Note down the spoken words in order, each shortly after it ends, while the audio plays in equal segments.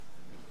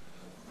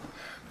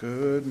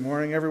Good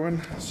morning,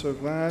 everyone. So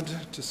glad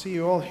to see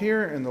you all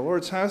here in the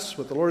Lord's house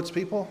with the Lord's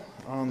people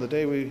on the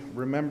day we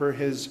remember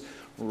his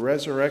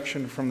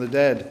resurrection from the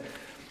dead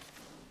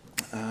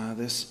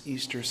this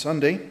Easter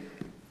Sunday.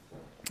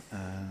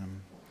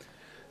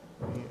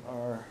 We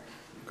are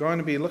going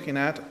to be looking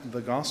at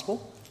the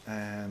Gospel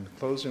and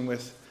closing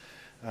with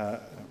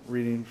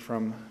reading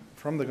from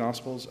the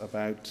Gospels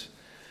about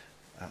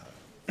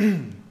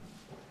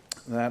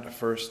that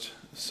first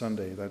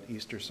Sunday, that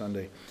Easter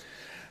Sunday.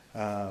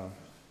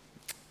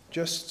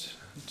 Just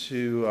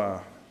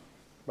to,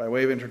 by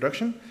way of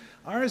introduction,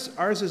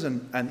 ours is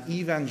an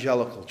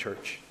evangelical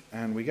church,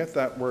 and we get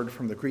that word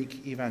from the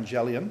Greek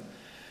evangelion.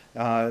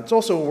 It's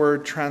also a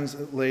word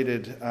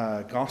translated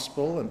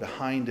gospel and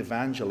behind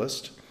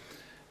evangelist.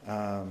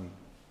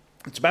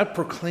 It's about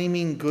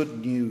proclaiming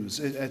good news.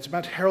 It's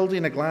about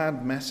heralding a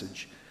glad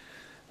message.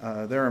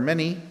 There are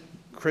many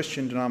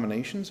Christian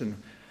denominations, and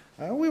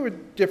we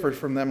would differ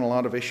from them in a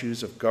lot of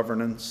issues of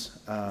governance.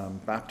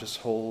 Baptists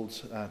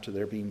hold to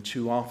there being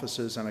two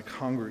offices and a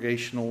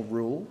congregational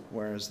rule,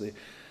 whereas the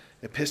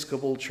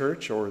Episcopal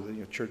Church, or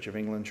the Church of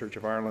England, Church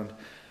of Ireland,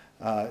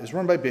 is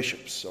run by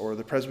bishops, or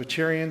the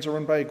Presbyterians are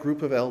run by a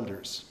group of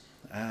elders.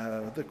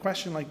 The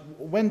question, like,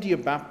 when do you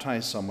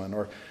baptize someone?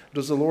 Or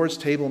does the Lord's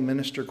table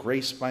minister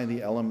grace by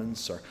the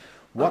elements? Or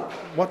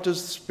what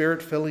does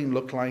spirit-filling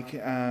look like?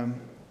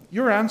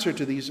 Your answer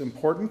to these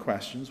important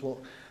questions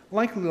will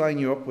likely line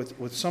you up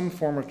with some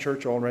form of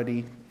church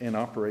already in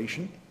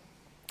operation.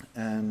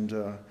 And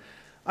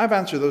I've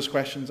answered those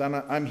questions, and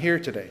I'm here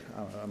today.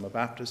 I'm a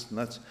Baptist, and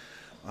that's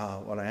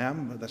what I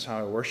am. That's how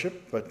I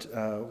worship. But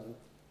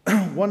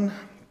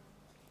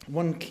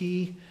one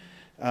key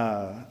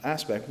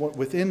aspect,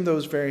 within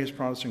those various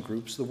Protestant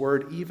groups, the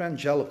word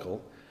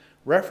evangelical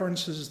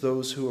references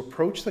those who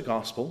approach the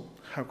gospel,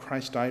 how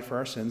Christ died for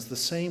our sins, the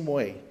same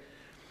way.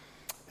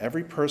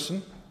 Every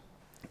person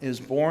is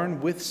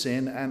born with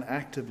sin and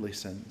actively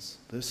sins.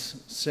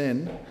 This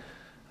sin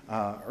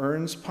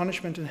earns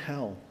punishment in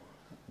hell.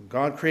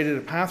 God created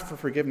a path for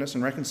forgiveness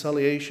and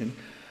reconciliation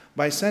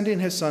by sending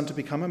his Son to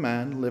become a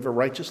man, live a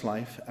righteous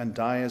life, and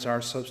die as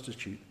our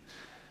substitute.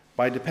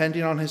 By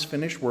depending on his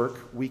finished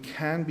work, we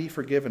can be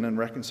forgiven and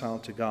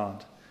reconciled to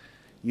God.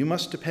 You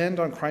must depend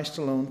on Christ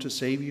alone to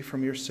save you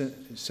from your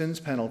sin's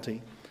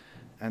penalty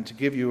and to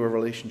give you a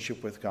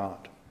relationship with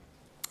God.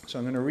 So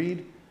I'm going to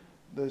read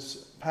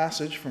this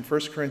passage from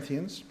 1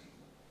 Corinthians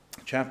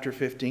chapter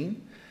 15.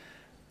 It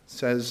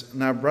says,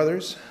 "Now,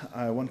 brothers,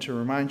 I want to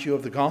remind you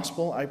of the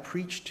gospel I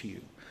preached to you,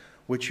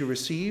 which you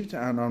received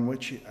and on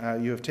which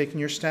you have taken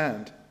your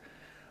stand.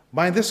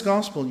 By this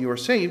gospel you are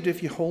saved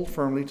if you hold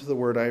firmly to the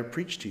word I have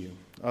preached to you.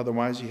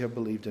 Otherwise you have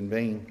believed in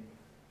vain.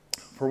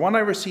 For what I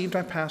received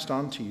I passed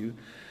on to you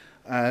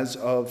as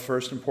of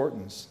first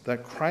importance,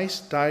 that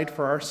Christ died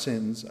for our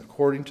sins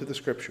according to the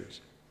Scriptures,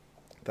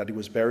 that he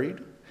was buried,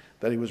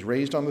 that he was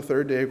raised on the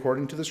third day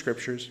according to the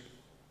Scriptures,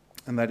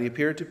 and that he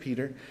appeared to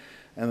Peter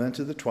and then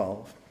to the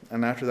 12.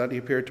 And after that he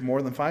appeared to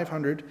more than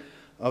 500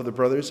 of the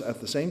brothers at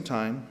the same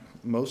time,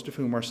 most of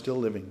whom are still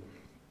living,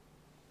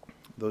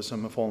 though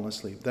some have fallen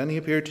asleep. Then he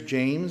appeared to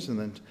James and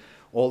then to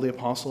all the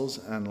apostles,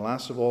 and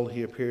last of all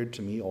he appeared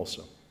to me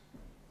also."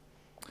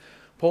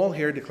 Paul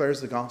here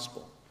declares the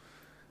gospel,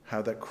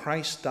 how that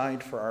Christ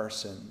died for our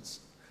sins.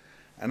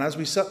 And as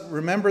we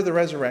remember the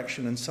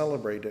resurrection and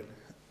celebrate it,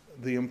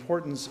 the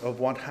importance of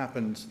what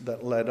happened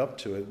that led up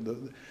to it.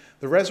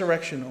 The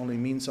resurrection only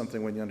means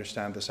something when you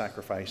understand the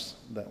sacrifice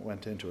that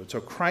went into it.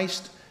 So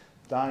Christ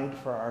died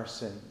for our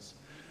sins.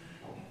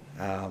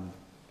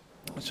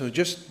 So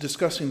just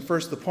discussing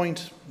first the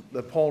point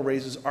that Paul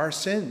raises, our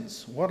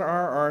sins. What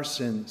are our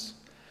sins?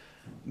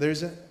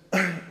 There's an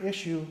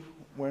issue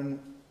when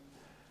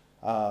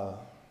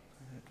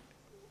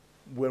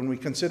we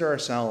consider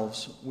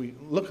ourselves, we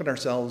look at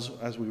ourselves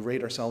as we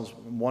rate ourselves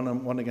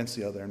one against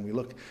the other, and we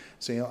look,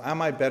 say,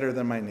 am I better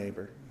than my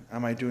neighbor?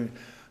 Am I doing?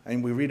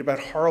 And we read about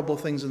horrible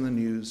things in the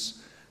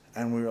news,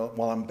 and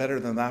I'm better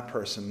than that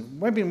person.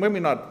 Maybe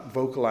not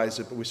vocalize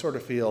it, but we sort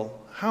of feel,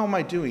 how am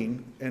I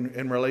doing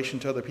in relation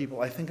to other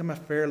people? I think I'm a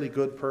fairly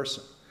good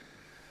person.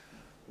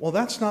 Well,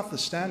 that's not the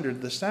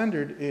standard. The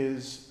standard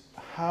is,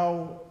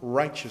 how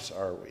righteous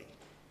are we?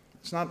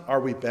 It's not, are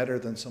we better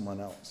than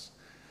someone else?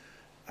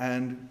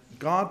 And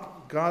God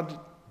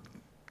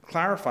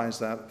clarifies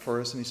that for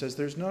us, and he says,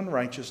 there's none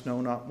righteous,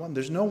 no, not one.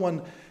 There's no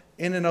one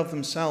in and of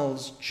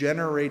themselves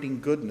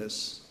generating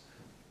goodness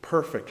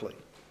perfectly,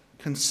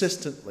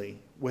 consistently,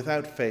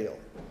 without fail.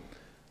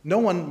 No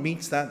one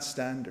meets that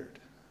standard.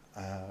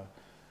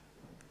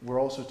 We're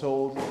also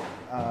told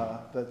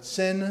that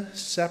sin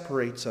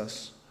separates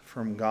us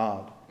from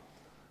God.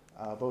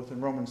 Both in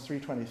Romans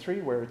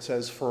 3:23, where it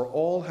says, "For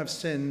all have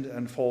sinned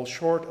and fall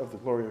short of the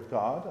glory of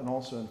God," and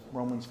also in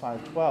Romans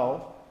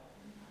 5:12,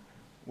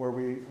 where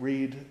we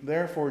read,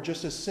 "Therefore,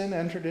 just as sin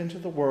entered into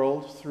the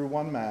world through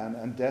one man,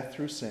 and death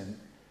through sin,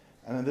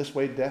 and in this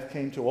way death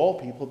came to all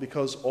people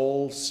because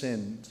all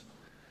sinned."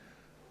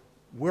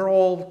 We're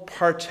all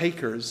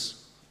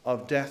partakers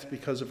of death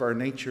because of our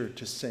nature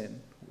to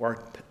sin.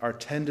 our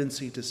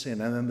tendency to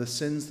sin, and then the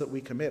sins that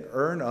we commit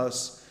earn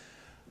us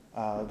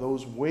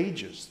those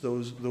wages,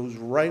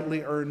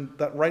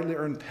 that rightly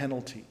earned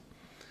penalty.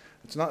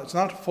 It's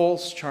not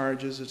false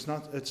charges. It's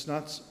not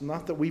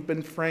that we've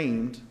been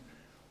framed.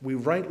 We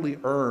rightly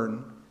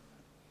earn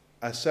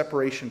a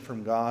separation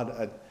from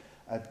God,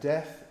 a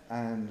death,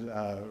 and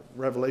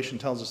Revelation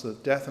tells us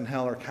that death and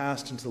hell are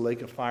cast into the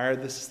lake of fire.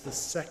 This is the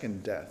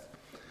second death.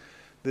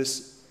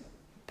 This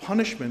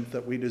punishment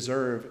that we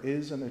deserve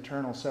is an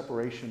eternal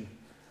separation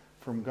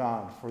from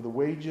God. For the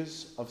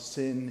wages of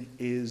sin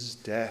is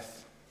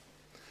death.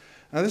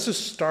 Now this is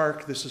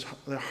stark, this is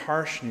the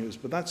harsh news,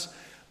 but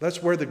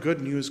that's where the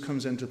good news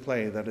comes into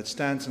play, that it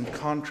stands in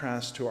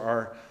contrast to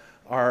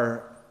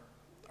our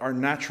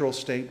natural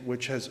state,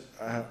 which has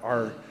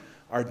our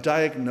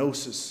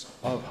diagnosis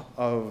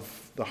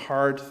of the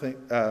hard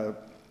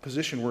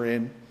position we're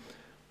in,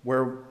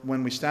 where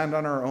when we stand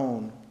on our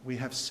own, we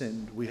have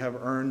sinned, we have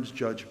earned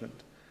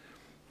judgment.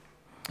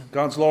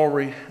 God's law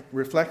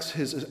reflects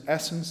his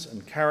essence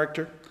and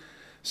character.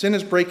 Sin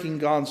is breaking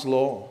God's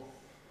law.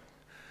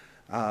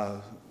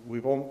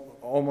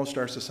 Almost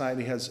our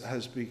society has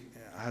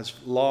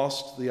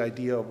lost the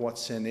idea of what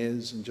sin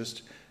is and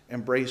just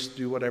embraced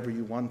do whatever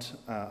you want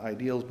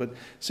ideals. But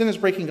sin is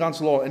breaking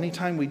God's law.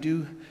 Anytime we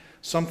do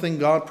something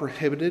God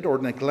prohibited or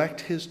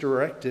neglect his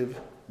directive,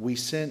 we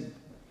sin.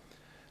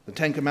 The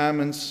Ten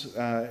Commandments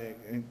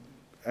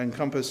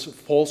encompass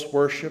false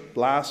worship,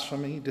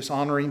 blasphemy,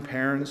 dishonoring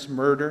parents,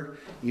 murder,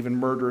 even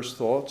murderous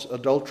thoughts,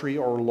 adultery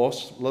or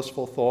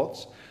lustful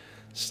thoughts,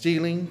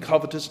 stealing,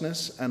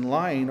 covetousness, and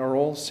lying are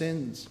all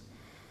sins.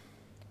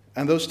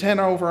 And those 10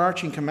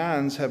 overarching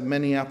commands have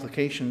many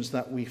applications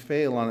that we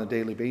fail on a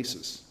daily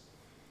basis.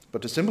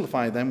 But to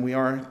simplify them, we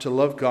are to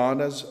love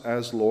God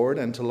as Lord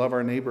and to love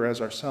our neighbor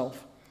as ourselves.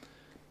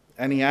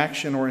 Any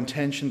action or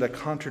intention that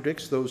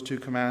contradicts those two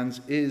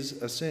commands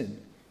is a sin.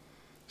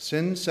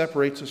 Sin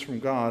separates us from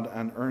God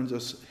and earns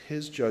us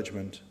his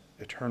judgment,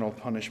 eternal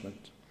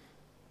punishment.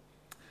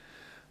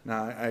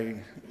 Now,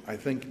 I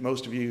think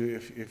most of you,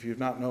 if you've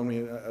not known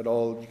me at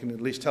all, you can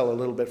at least tell a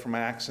little bit from my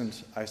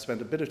accent. I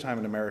spent a bit of time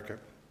in America.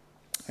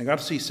 I got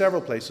to see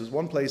several places.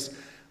 One place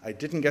I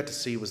didn't get to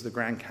see was the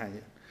Grand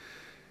Canyon.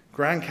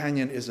 Grand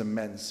Canyon is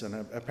immense,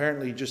 and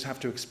apparently you just have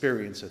to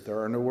experience it. There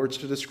are no words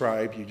to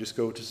describe. You just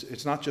go to,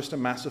 it's not just a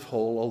massive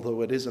hole,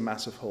 although it is a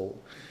massive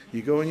hole.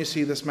 You go and you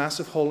see this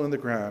massive hole in the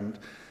ground,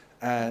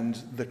 and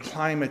the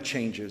climate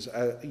changes,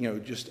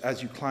 just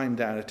as you climb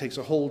down. It takes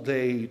a whole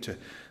day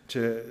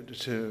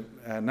to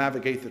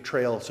navigate the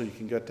trail so you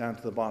can get down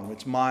to the bottom.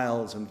 It's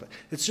miles, and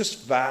it's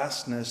just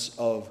vastness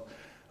of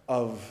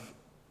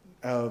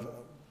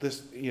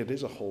this. It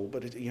is a hole,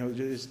 but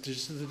it's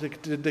just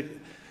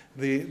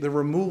the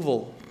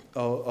removal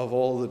of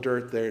all the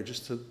dirt there,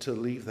 just to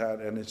leave that,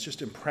 and it's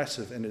just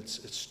impressive in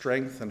its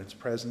strength and its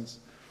presence.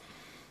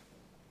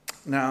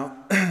 Now,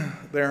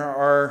 there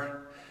are,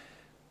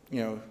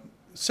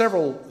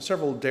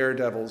 several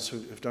daredevils who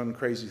have done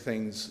crazy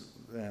things,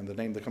 and the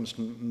name that comes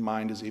to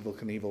mind is Evel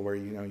Knievel, where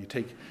you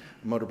take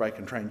a motorbike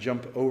and try and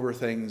jump over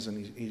things,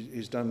 and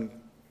he's done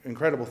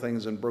incredible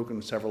things and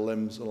broken several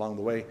limbs along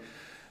the way,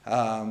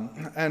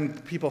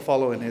 and people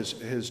follow in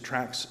his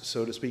tracks,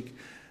 so to speak.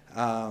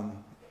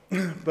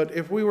 But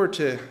if we were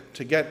to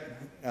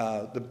get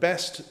the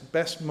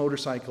best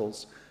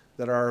motorcycles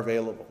that are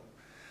available,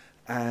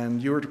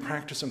 and you were to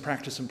practice and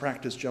practice and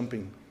practice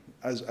jumping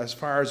as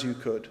far as you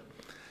could,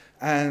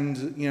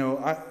 and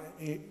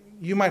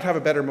you might have a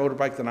better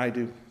motorbike than I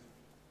do,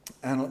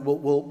 and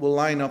we'll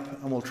line up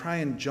and we'll try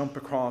and jump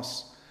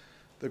across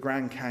the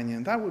Grand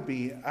Canyon. That would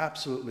be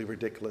absolutely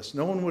ridiculous.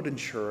 No one would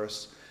insure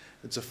us.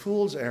 It's a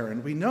fool's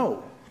errand. We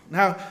know.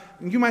 Now,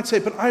 you might say,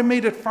 but I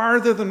made it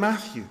farther than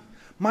Matthew.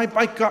 My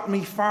bike got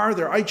me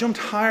farther. I jumped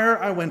higher.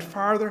 I went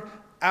farther.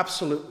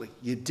 Absolutely,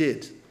 you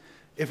did.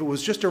 If it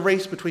was just a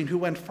race between who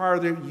went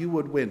farther, you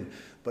would win.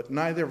 But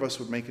neither of us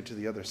would make it to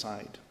the other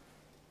side.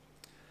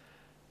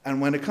 And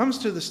when it comes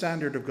to the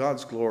standard of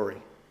God's glory,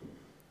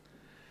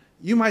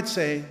 you might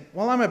say,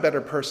 well, I'm a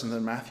better person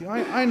than Matthew.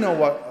 I know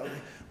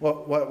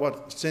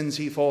what sins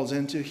he falls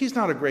into. He's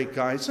not a great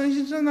guy. So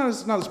he's not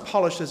as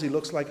polished as he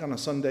looks like on a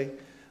Sunday.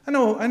 I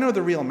know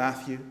the real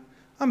Matthew.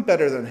 I'm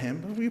better than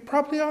him. You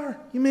probably are.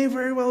 You may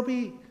very well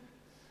be.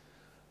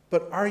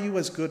 But are you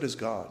as good as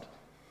God?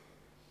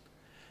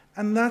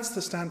 And that's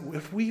the standard.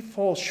 If we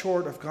fall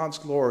short of God's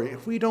glory,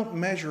 if we don't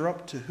measure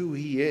up to who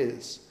he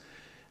is,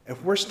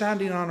 if we're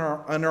standing on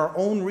our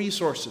own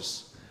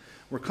resources,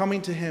 we're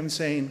coming to him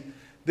saying,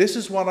 this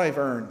is what I've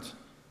earned.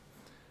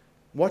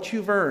 What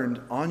you've earned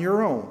on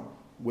your own,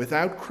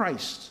 without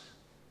Christ,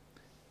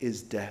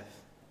 is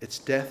death. It's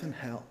death and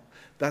hell.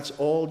 That's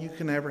all you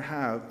can ever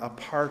have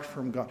apart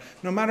from God.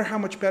 No matter how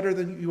much better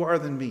you are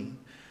than me,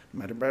 no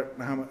matter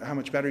how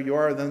much better you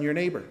are than your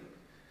neighbor,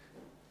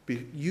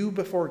 you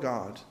before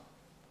God,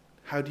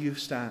 how do you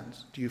stand?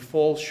 Do you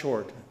fall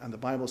short? And the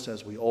Bible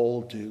says we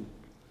all do.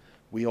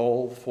 We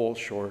all fall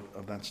short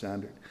of that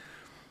standard.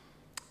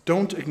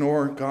 Don't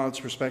ignore God's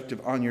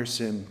perspective on your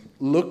sin.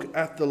 Look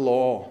at the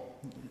law.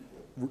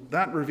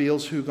 That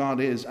reveals who God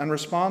is. And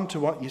respond to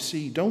what you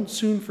see. Don't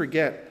soon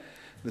forget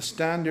the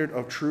standard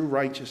of true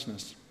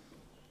righteousness,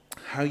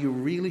 how you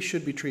really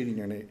should be treating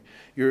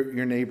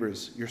your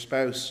neighbors, your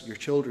spouse, your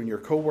children, your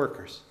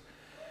co-workers.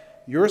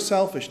 Your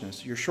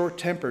selfishness, your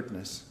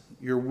short-temperedness,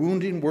 your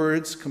wounding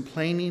words,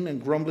 complaining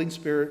and grumbling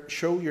spirit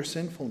show your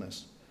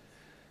sinfulness.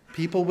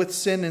 People with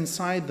sin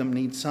inside them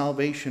need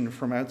salvation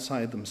from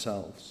outside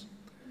themselves.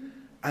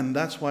 And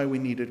that's why we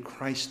needed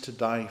Christ to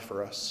die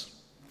for us,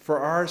 for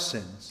our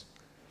sins.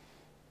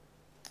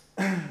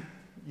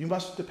 You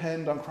must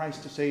depend on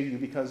Christ to save you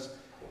because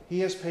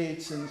he has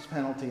paid sin's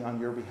penalty on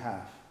your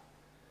behalf.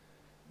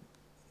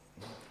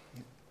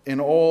 In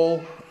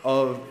all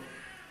of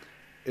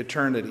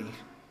eternity,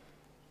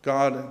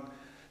 God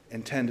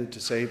intended to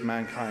save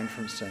mankind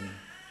from sin.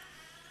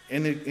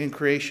 In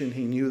creation,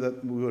 he knew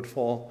that we would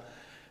fall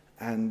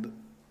and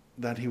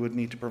that he would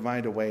need to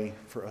provide a way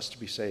for us to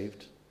be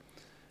saved.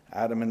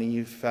 Adam and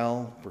Eve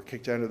fell, were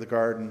kicked out of the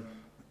garden,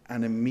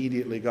 and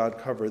immediately God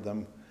covered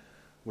them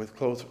with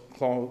clothes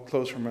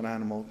from an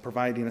animal,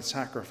 providing a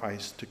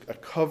sacrifice, a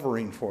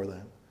covering for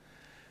them,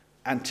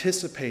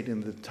 anticipating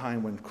the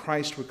time when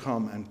Christ would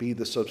come and be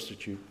the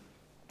substitute.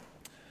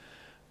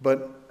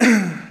 But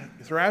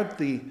throughout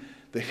the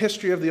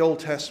history of the Old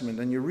Testament,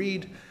 and you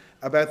read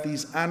about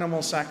these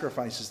animal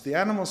sacrifices, the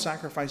animal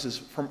sacrifices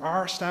from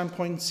our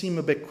standpoint seem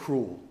a bit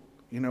cruel.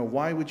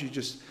 Why would you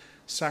just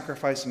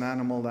sacrifice an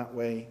animal that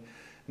way?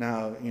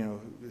 Now,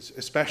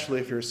 especially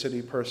if you're a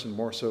city person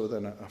more so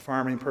than a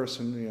farming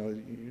person,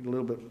 you're a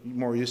little bit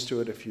more used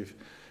to it if you've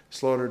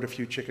slaughtered a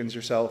few chickens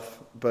yourself.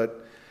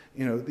 But,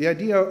 the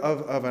idea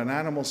of an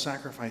animal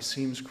sacrifice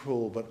seems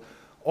cruel, but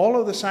all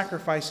of the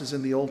sacrifices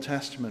in the Old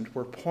Testament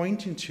were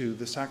pointing to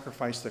the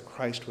sacrifice that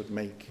Christ would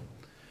make.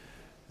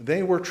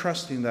 They were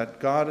trusting that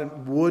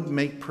God would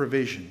make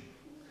provision,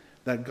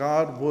 that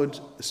God would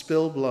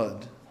spill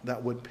blood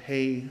that would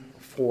pay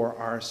for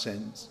our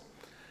sins.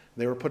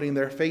 They were putting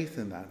their faith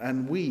in that.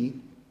 And we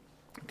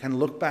can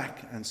look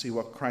back and see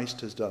what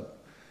Christ has done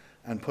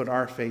and put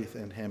our faith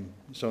in him.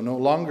 So no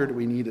longer do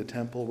we need a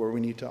temple where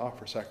we need to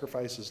offer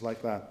sacrifices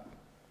like that,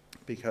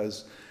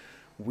 because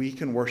we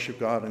can worship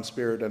God in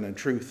spirit and in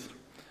truth.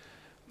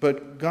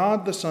 But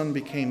God the Son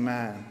became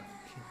man.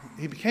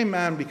 He became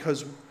man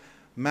because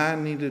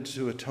man needed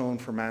to atone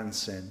for man's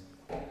sin.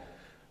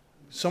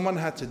 Someone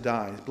had to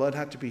die. Blood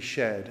had to be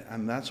shed.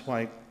 And that's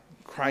why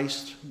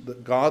Christ,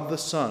 God the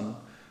Son,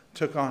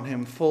 took on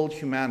him full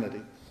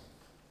humanity.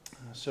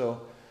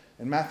 So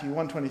in Matthew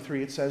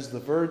 1:23 it says, "The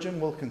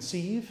virgin will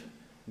conceive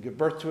and give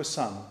birth to a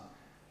son,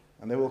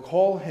 and they will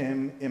call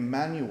him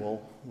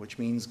Emmanuel," which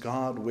means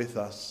God with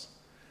us.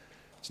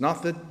 It's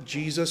not that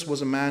Jesus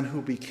was a man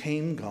who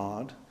became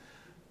God.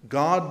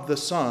 God the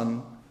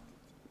Son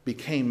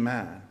became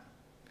man.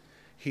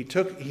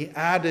 He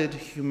added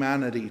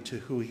humanity to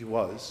who he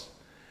was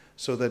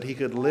so that he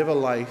could live a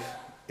life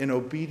in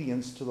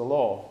obedience to the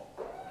law.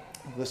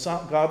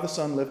 God the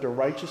Son lived a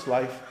righteous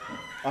life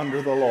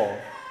under the law.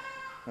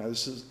 Now,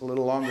 this is a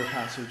little longer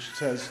passage. It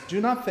says, "Do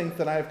not think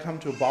that I have come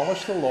to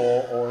abolish the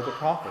law or the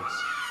prophets.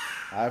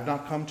 I have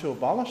not come to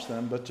abolish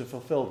them, but to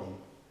fulfill them.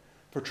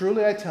 For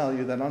truly I tell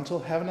you that until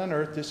heaven and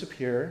earth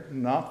disappear,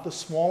 not the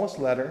smallest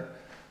letter,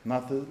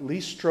 not the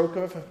least stroke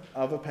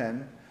of a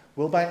pen,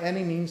 will by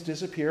any means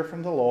disappear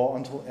from the law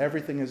until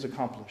everything is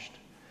accomplished.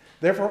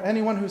 Therefore,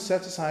 anyone who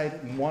sets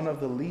aside one of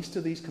the least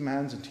of these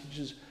commands and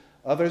teaches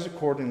others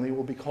accordingly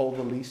will be called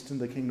the least in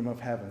the kingdom of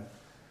heaven.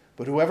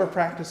 But whoever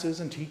practices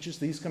and teaches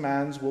these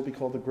commands will be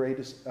called great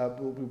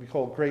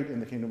in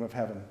the kingdom of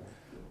heaven.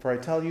 For I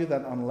tell you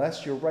that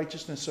unless your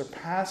righteousness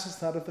surpasses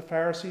that of the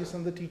Pharisees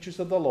and the teachers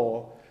of the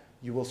law,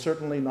 you will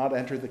certainly not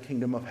enter the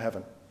kingdom of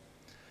heaven."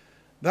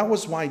 That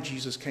was why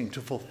Jesus came,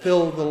 to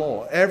fulfill the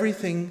law.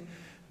 Everything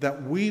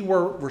that we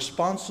were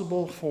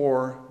responsible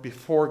for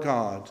before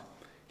God,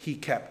 he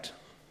kept.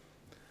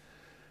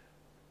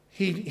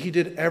 He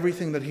did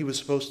everything that he was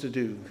supposed to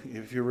do.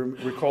 If you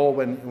recall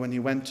when he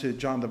went to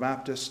John the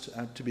Baptist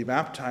to be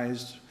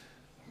baptized,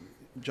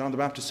 John the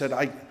Baptist said,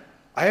 I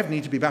have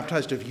need to be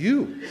baptized of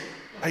you.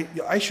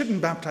 I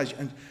shouldn't baptize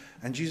you.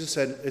 And Jesus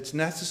said, it's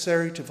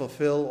necessary to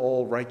fulfill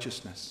all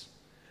righteousness.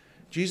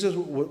 Jesus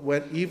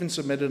even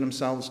submitted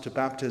himself to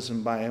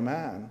baptism by a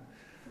man,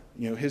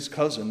 his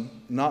cousin,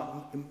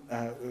 not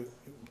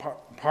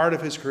part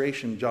of his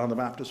creation. John the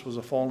Baptist was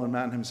a fallen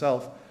man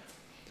himself.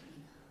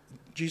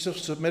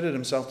 Jesus submitted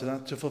himself to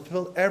that to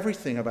fulfill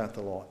everything about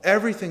the law,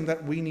 everything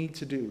that we need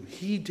to do.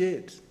 He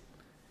did.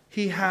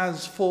 He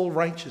has full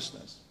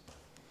righteousness.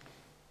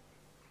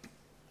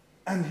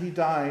 And he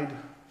died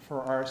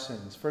for our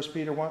sins. 1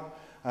 Peter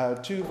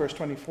 2, verse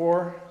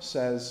 24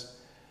 says,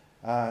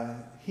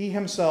 "He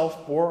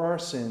himself bore our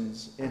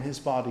sins in his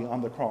body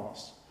on the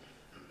cross,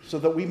 so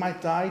that we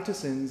might die to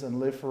sins and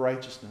live for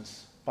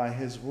righteousness. By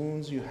his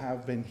wounds you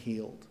have been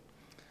healed."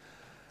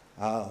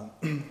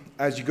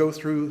 As you go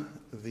through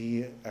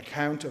the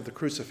account of the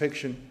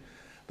crucifixion,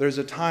 there's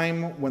a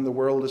time when the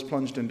world is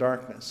plunged in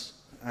darkness.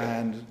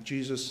 And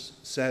Jesus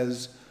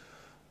says,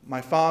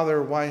 "My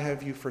Father, why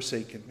have you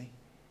forsaken me?"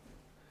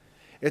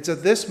 It's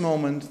at this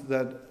moment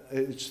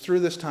it's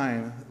through this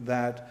time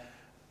that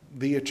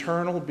the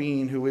eternal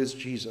being who is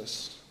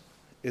Jesus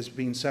is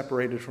being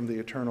separated from the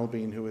eternal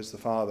being who is the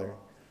Father.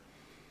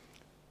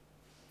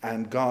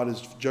 And God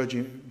is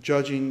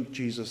judging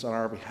Jesus on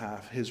our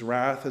behalf. His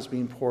wrath is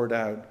being poured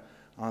out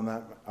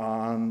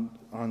on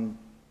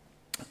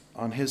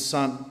his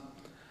Son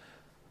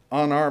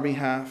on our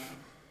behalf.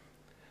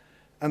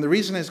 And the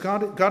reason is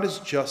God is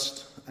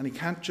just, and he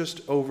can't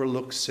just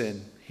overlook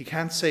sin. He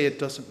can't say it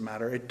doesn't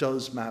matter. It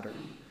does matter.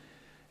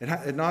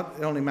 It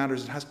not only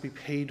matters, it has to be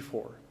paid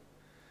for.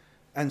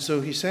 And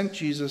so he sent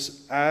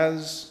Jesus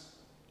as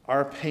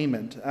our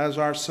payment, as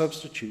our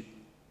substitute.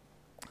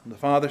 The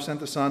Father sent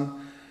the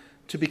Son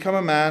to become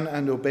a man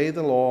and obey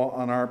the law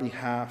on our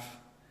behalf.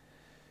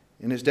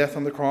 In his death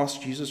on the cross,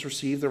 Jesus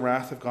received the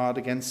wrath of God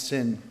against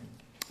sin.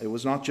 It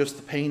was not just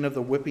the pain of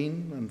the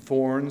whipping and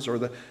thorns or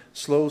the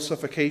slow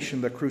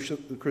suffocation that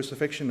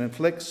crucifixion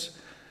inflicts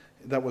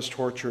that was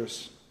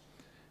torturous.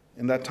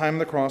 In that time on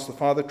the cross, the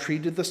Father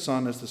treated the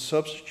Son as the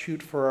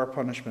substitute for our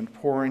punishment,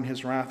 pouring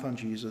his wrath on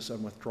Jesus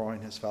and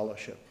withdrawing his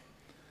fellowship.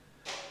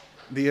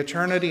 The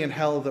eternity in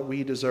hell that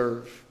we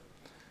deserve,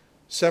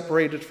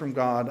 separated from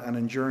God and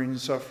enduring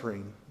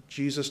suffering,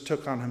 Jesus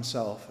took on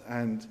himself.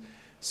 And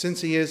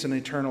since he is an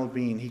eternal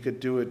being, he could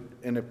do it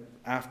in an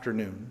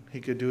afternoon. He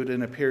could do it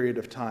in a period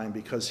of time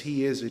because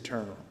he is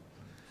eternal.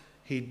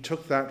 He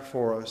took that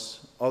for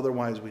us.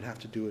 Otherwise, we'd have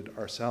to do it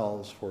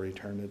ourselves for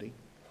eternity.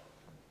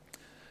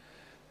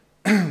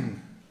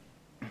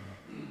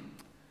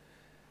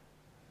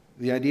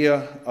 The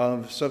idea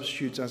of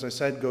substitutes, as I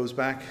said, goes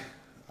back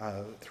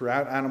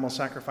throughout animal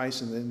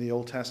sacrifice in the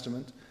Old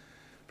Testament,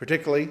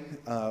 particularly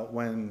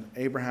when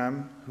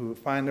Abraham, who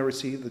finally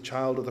received the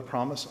child of the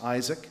promise,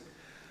 Isaac,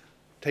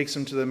 takes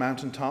him to the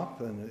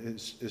mountaintop and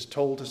is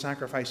told to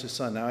sacrifice his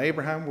son. Now,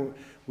 Abraham,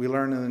 we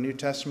learn in the New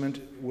Testament,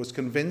 was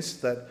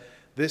convinced that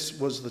this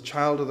was the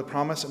child of the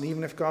promise, and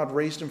even if God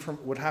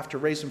would have to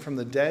raise him from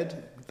the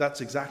dead, that's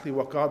exactly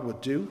what God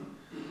would do.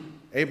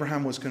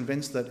 Abraham was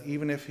convinced that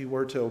even if he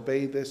were to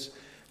obey this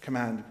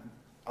command,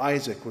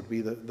 Isaac would be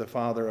the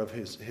father of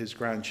his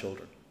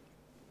grandchildren.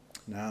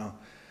 Now,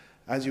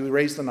 as you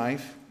raise the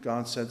knife,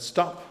 God said,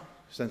 "Stop."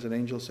 He sent an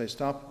angel to say,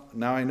 "Stop.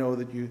 Now I know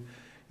that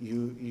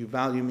you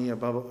value me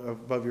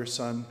above your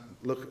son.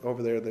 Look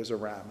over there, there's a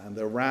ram." And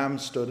the ram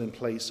stood in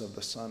place of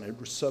the son. It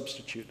was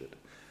substituted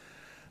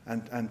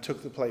and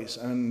took the place.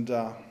 And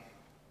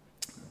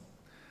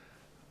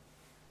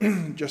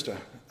just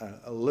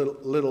a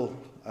little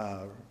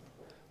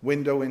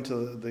window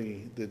into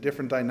the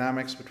different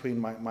dynamics between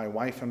my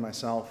wife and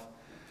myself.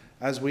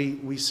 As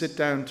we sit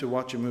down to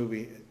watch a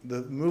movie,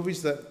 the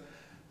movies that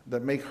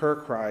make her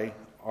cry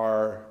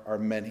are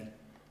many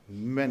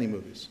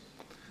movies.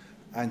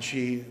 And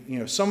she,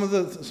 some of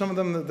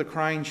them, the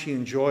crying she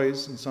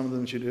enjoys, and some of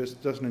them she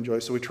just doesn't enjoy.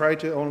 So we try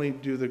to only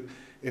do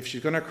if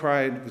she's going to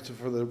cry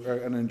for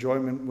an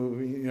enjoyment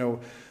movie,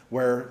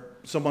 where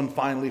someone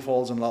finally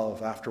falls in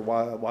love after a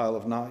while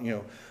of not,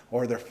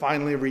 or they're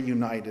finally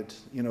reunited.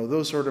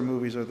 Those sort of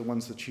movies are the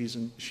ones that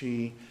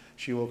she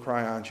will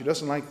cry on. She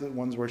doesn't like the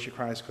ones where she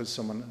cries because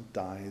someone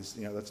dies.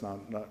 That's not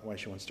why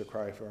she wants to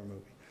cry for a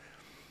movie.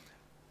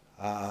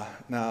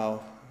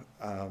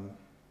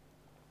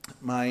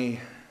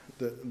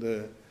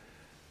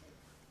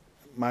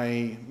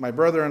 My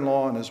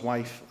brother-in-law and his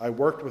wife, I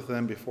worked with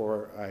them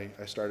before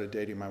I started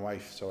dating my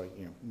wife, so I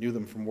knew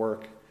them from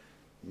work,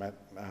 met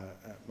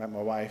my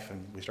wife,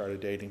 and we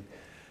started dating.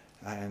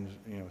 And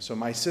so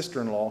my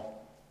sister-in-law,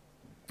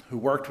 who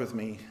worked with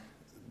me,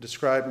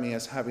 described me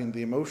as having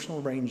the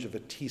emotional range of a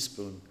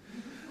teaspoon,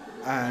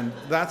 and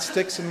that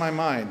sticks in my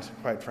mind,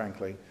 quite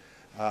frankly.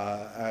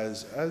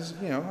 As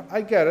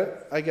I get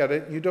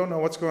it. You don't know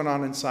what's going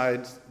on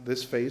inside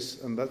this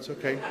face, and that's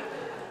okay.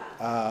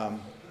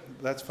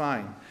 That's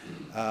fine.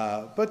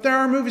 But there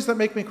are movies that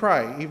make me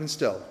cry, even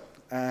still.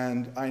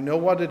 And I know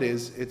what it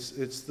is.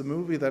 It's the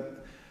movie that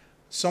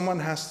someone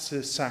has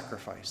to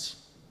sacrifice.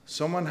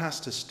 Someone has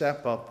to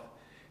step up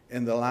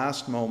in the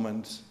last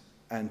moment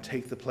and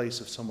take the place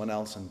of someone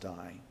else and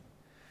die.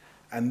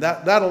 And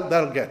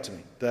that'll get to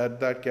me.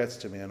 That gets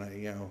to me.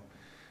 And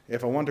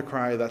if I want to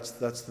cry, that's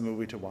the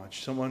movie to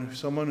watch. Someone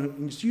who,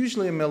 it's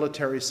usually a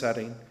military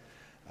setting,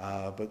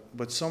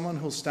 but someone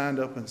who'll stand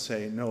up and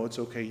say, "No, it's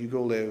okay. You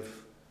go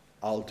live.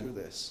 I'll do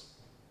this."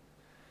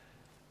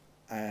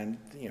 And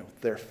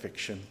they're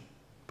fiction,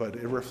 but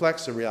it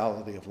reflects the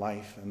reality of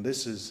life. And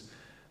this is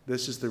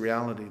the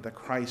reality that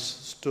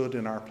Christ stood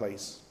in our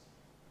place.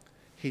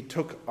 He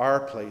took our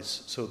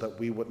place so that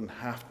we wouldn't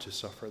have to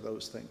suffer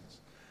those things.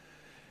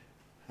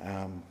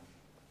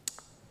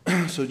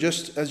 So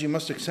just as you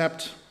must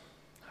accept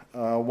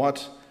how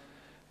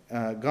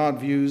God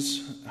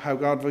views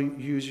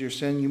your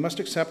sin, you must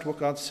accept what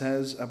God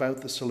says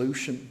about the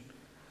solution.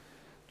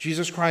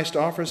 Jesus Christ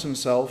offers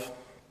himself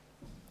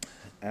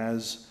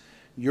as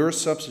your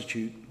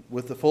substitute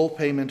with the full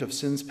payment of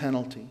sin's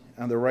penalty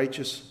and the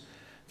righteous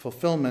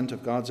fulfillment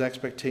of God's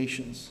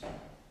expectations.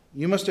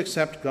 You must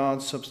accept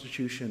God's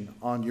substitution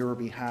on your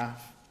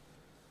behalf.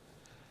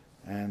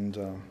 And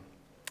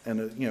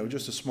And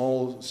just a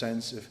small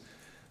sense,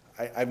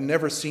 I've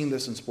never seen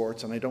this in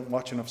sports, and I don't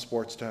watch enough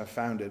sports to have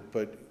found it,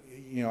 but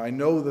I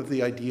know that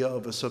the idea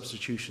of a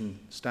substitution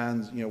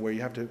stands, where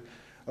you have to,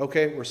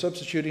 okay, we're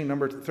substituting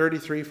number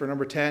 33 for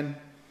number 10,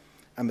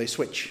 and they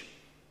switch.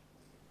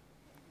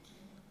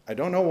 I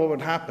don't know what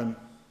would happen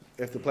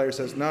if the player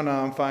says, no,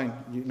 I'm fine.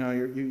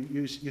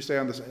 You stay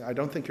on this. I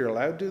don't think you're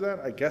allowed to do that.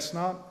 I guess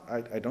not.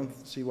 I don't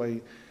see why.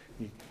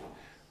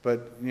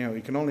 But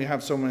you can only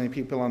have so many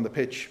people on the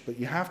pitch. But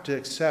you have to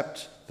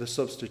accept the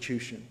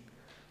substitution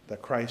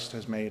that Christ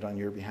has made on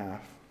your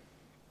behalf.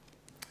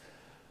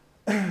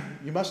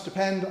 You must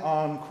depend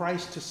on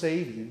Christ to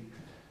save you,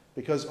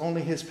 because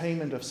only his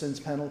payment of sin's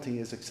penalty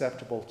is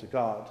acceptable to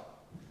God.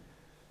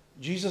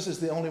 Jesus is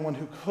the only one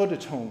who could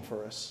atone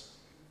for us.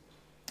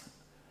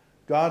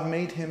 God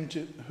made him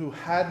who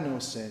had no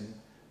sin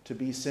to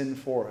be sin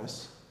for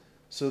us,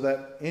 so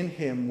that in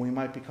him we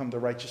might become the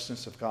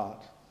righteousness of God.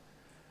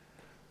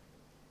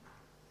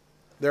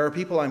 There are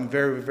people I'm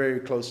very, very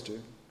close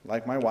to,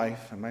 like my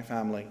wife and my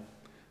family,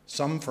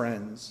 some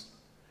friends,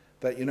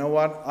 that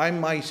I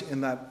might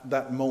in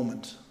that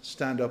moment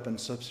stand up and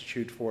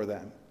substitute for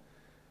them,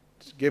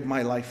 to give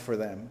my life for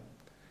them.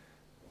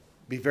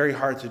 Be very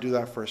hard to do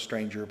that for a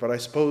stranger, but I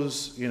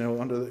suppose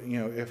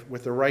if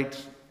with the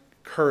right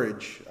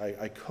courage,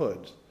 I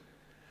could.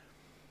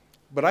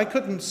 But I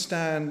couldn't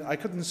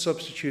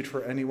substitute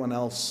for anyone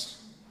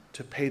else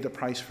to pay the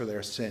price for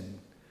their sin,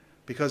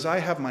 because I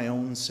have my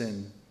own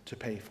sin to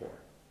pay for.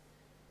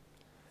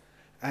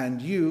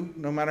 And you,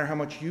 no matter how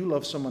much you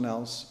love someone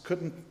else,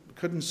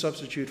 couldn't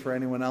substitute for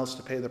anyone else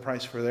to pay the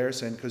price for their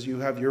sin, because you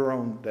have your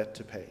own debt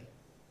to pay.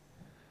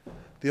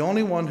 The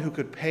only one who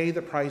could pay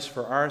the price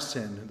for our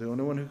sin, the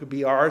only one who could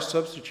be our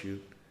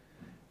substitute,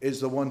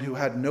 is the one who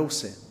had no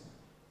sin.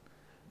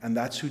 And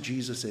that's who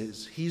Jesus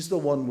is. He's the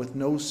one with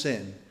no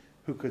sin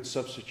who could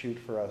substitute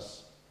for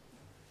us.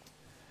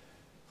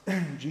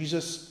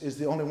 Jesus is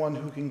the only one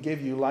who can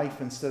give you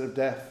life instead of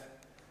death.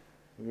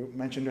 We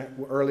mentioned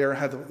earlier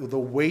how the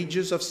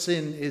wages of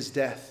sin is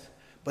death,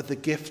 but the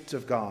gift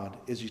of God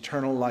is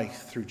eternal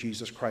life through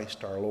Jesus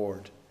Christ our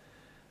Lord.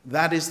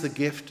 That is the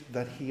gift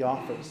that he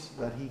offers,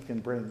 that he can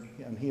bring,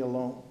 and he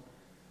alone.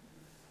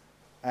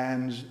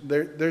 And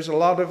there's a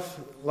lot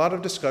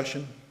of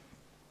discussion,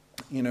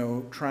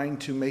 trying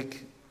to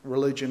make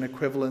religion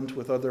equivalent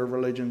with other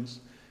religions.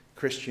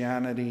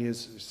 Christianity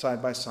is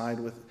side by side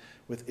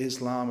with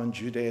Islam and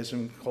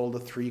Judaism, called the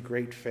three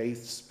great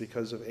faiths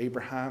because of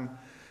Abraham.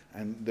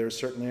 And there's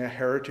certainly a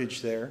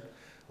heritage there.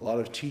 A lot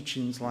of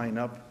teachings line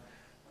up.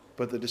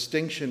 But the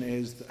distinction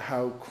is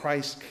how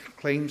Christ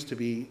claims to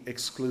be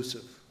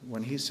exclusive.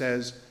 When he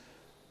says,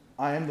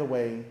 I am the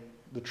way,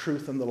 the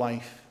truth, and the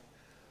life.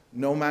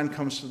 No man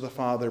comes to the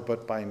Father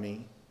but by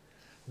me.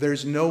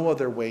 There's no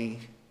other way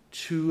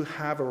to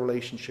have a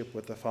relationship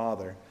with the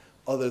Father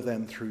other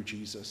than through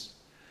Jesus.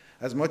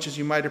 As much as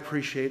you might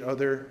appreciate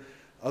other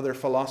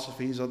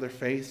philosophies, other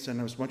faiths, and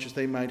as much as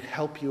they might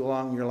help you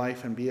along your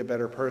life and be a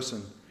better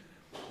person,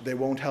 they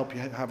won't help you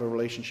have a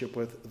relationship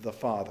with the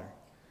Father,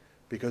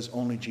 because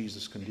only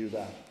Jesus can do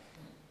that.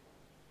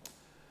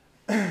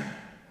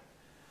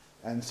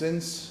 And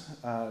since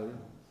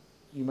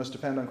you must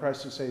depend on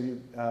Christ to save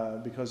you,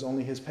 because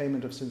only his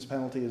payment of sin's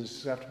penalty is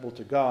acceptable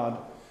to God,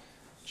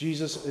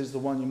 Jesus is the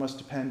one you must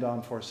depend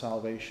on for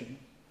salvation.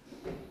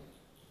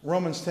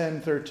 Romans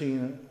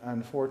 10:13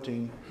 and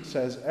 14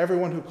 says,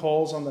 everyone who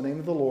calls on the name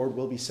of the Lord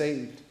will be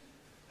saved.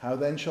 How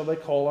then shall they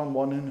call on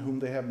one in whom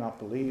they have not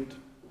believed?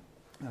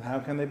 And how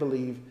can they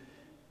believe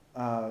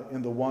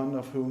in the one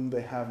of whom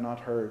they have not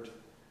heard?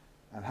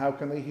 And how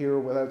can they hear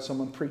without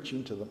someone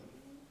preaching to them?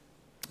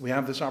 We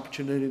have this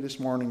opportunity this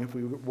morning if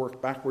we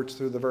work backwards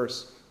through the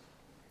verse.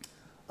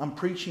 I'm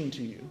preaching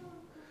to you.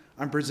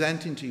 I'm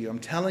presenting to you. I'm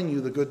telling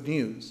you the good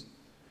news.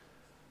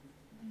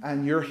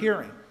 And you're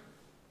hearing.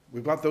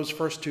 We've got those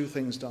first two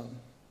things done.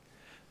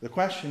 The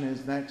question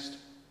is next,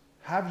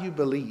 have you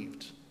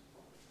believed?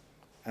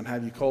 And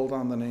have you called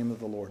on the name of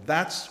the Lord?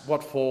 That's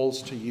what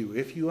falls to you.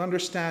 If you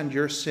understand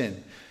your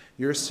sin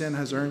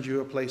has earned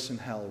you a place in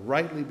hell,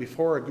 rightly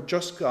before a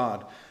just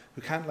God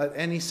who can't let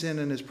any sin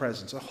in his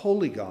presence, a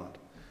holy God.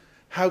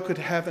 How could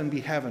heaven be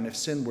heaven if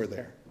sin were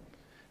there?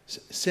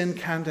 Sin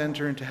can't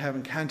enter into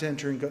heaven, can't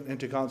enter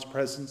into God's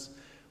presence,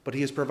 but he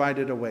has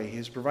provided a way. He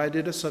has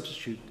provided a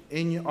substitute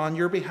on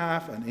your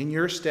behalf and in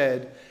your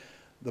stead,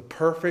 the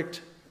perfect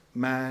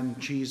man,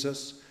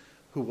 Jesus,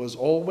 who was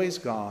always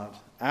God,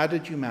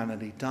 added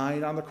humanity,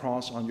 died on the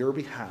cross on your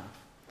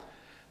behalf.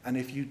 And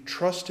if you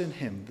trust in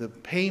him, the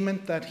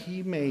payment that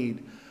he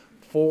made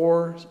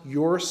for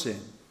your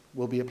sin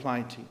will be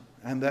applied to you,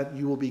 and that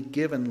you will be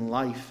given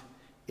life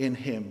in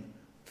him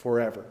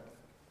forever.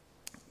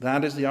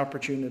 That is the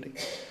opportunity.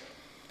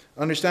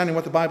 Understanding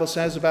what the Bible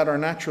says about our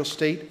natural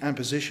state and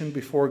position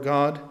before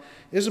God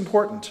is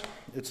important.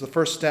 It's the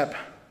first step.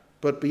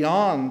 But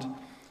beyond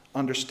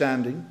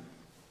understanding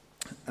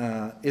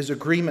is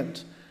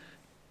agreement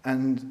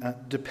and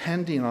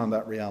depending on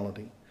that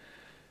reality.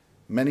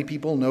 Many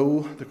people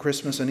know the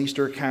Christmas and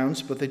Easter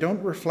accounts, but they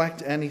don't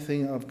reflect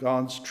anything of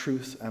God's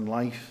truth and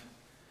life.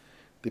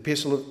 The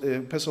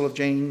Epistle of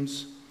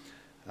James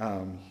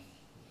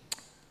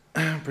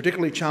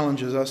particularly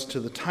challenges us to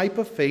the type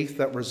of faith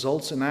that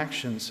results in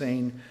action,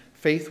 saying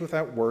faith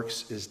without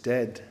works is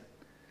dead.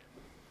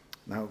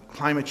 Now,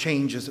 climate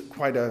change is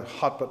quite a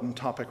hot-button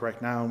topic right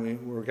now.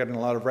 We're getting a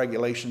lot of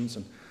regulations,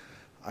 and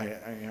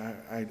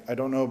I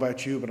don't know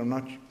about you, but I'm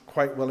not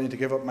quite willing to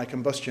give up my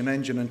combustion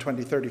engine in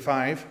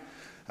 2035.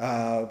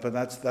 But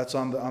that's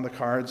on the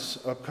cards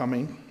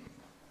upcoming.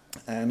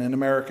 And in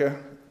America,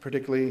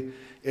 particularly,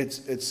 it's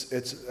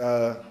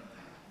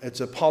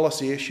a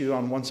policy issue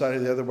on one side or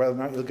the other, whether or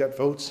not you'll get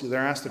votes. They're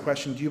asked the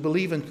question, do you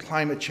believe in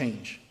climate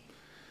change?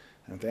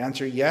 And if they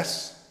answer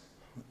yes,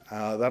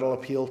 that'll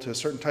appeal to a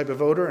certain type of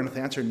voter. And if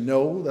they answer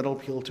no, that'll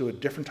appeal to a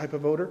different type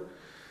of voter.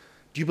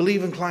 Do you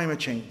believe in climate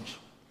change?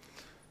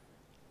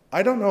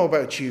 I don't know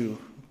about you,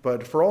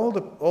 but for all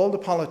the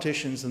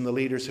politicians and the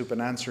leaders who've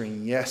been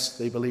answering yes,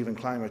 they believe in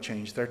climate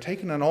change, they're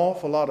taking an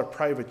awful lot of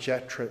private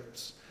jet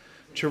trips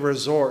to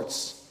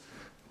resorts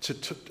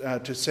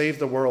to save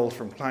the world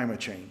from climate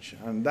change.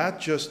 And that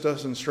just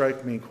doesn't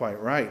strike me quite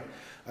right.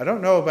 I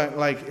don't know about,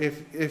 like,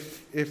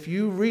 if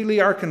you really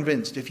are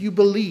convinced, if you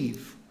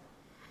believe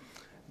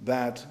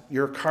that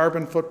your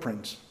carbon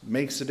footprint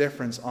makes a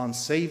difference on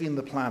saving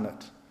the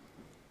planet,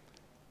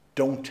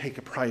 don't take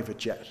a private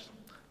jet.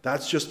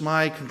 That's just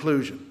my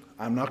conclusion.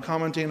 I'm not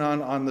commenting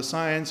on the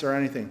science or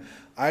anything.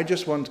 I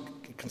just want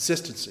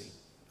consistency.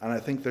 And I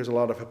think there's a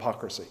lot of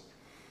hypocrisy.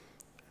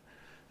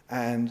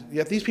 And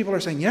yet these people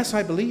are saying, yes,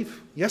 I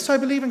believe. Yes, I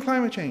believe in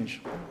climate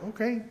change.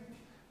 Okay,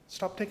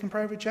 stop taking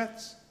private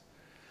jets.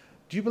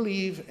 Do you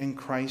believe in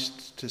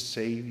Christ to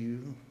save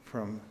you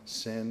from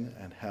sin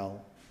and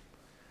hell?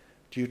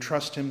 Do you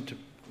trust him to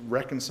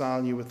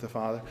reconcile you with the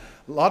Father?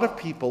 A lot of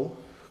people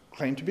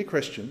claim to be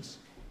Christians,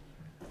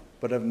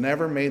 but have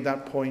never made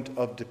that point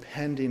of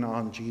depending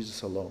on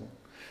Jesus alone.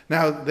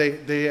 Now,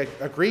 they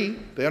agree,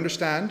 they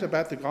understand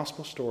about the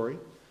gospel story.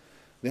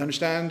 They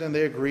understand and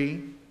they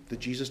agree that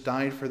Jesus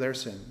died for their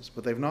sins,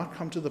 but they've not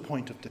come to the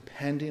point of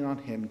depending on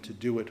him to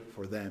do it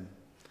for them.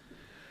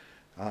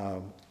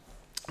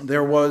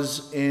 There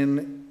was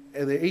in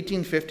the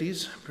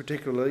 1850s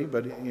particularly,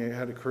 but he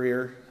had a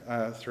career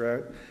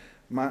throughout,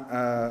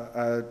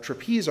 a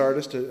trapeze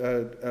artist,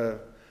 a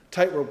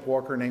tightrope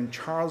walker named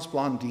Charles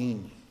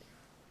Blondin,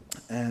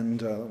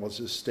 and was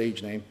his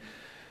stage name.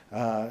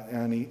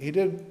 And he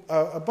did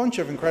a bunch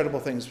of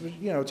incredible things.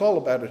 You know, it's all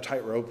about a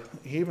tightrope.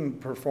 He even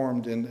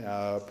performed in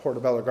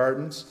Portobello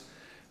Gardens,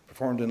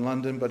 performed in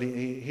London, but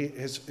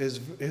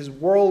his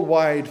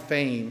worldwide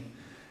fame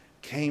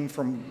came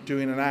from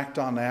doing an act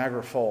on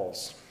Niagara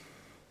Falls.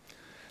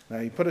 Now,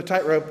 he put a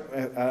tightrope,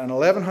 an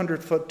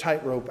 1,100-foot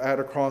tightrope out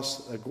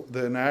across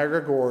the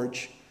Niagara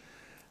Gorge,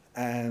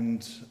 and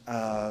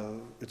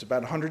it's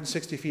about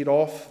 160 feet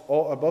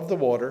above the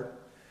water.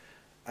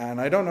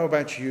 And I don't know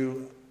about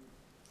you,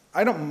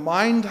 I don't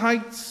mind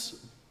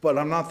heights, but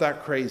I'm not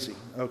that crazy,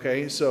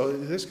 okay? So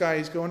this guy,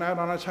 he's going out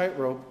on a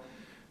tightrope.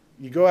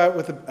 You go out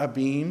with a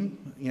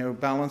beam, you know,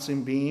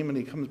 balancing beam, and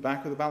he comes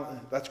back with a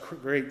balance. That's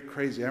great,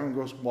 crazy. Everyone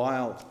goes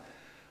wild.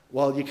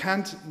 Well, you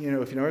can't, you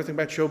know, if you know anything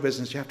about show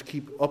business, you have to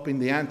keep upping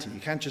the ante. You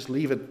can't just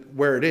leave it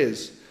where it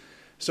is.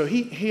 So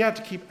he had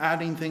to keep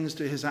adding things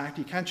to his act.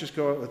 You can't just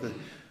go out with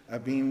a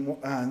beam.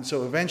 And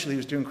so eventually he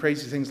was doing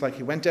crazy things, like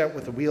he went out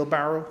with a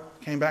wheelbarrow,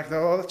 came back,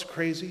 oh, that's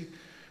crazy.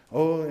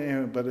 Oh, you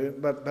know,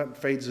 but that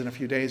fades in a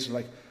few days.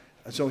 Like,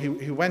 so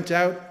he went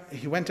out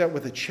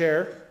with a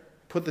chair,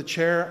 put the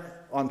chair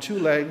on two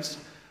legs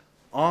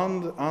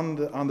on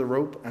the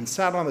rope, and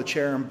sat on the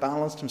chair and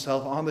balanced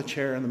himself on the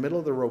chair in the middle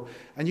of the rope.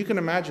 And you can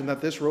imagine that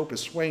this rope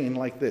is swaying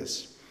like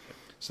this.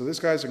 So this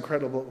guy's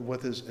incredible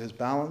with his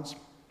balance.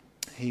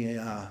 He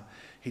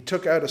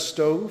took out a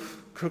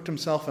stove, cooked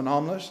himself an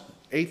omelet,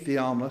 ate the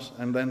omelet,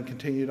 and then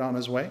continued on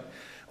his way.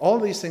 All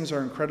these things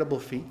are incredible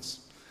feats.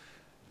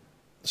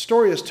 The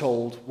story is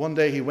told, one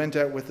day he went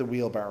out with the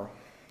wheelbarrow,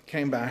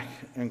 came back,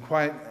 and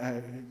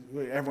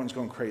everyone's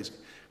going crazy.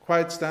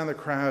 Quiets down the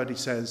crowd, he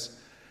says,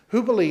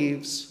 "Who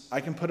believes I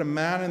can put a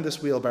man in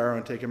this wheelbarrow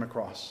and take him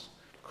across?"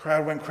 The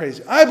crowd went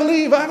crazy. I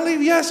believe,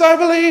 yes, I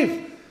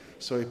believe.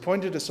 So he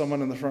pointed to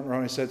someone in the front row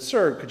and he said,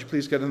 "Sir, could you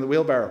please get in the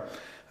wheelbarrow?"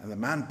 And the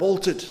man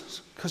bolted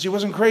because he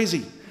wasn't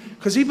crazy,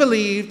 because he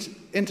believed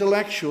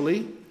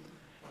intellectually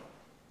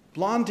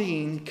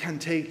Blondin can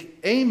take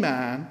a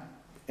man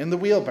in the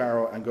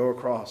wheelbarrow and go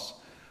across.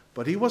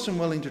 But he wasn't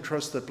willing to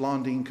trust that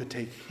Blondin could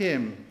take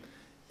him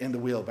in the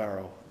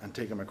wheelbarrow and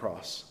take him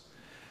across.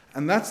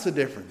 And that's the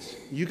difference.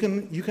 You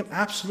can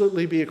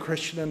absolutely be a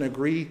Christian and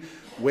agree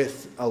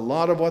with a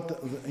lot of what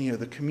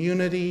the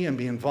community and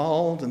be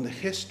involved in the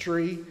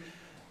history,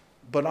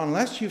 but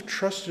unless you've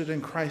trusted in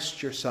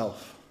Christ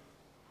yourself,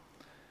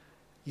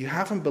 you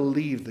haven't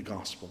believed the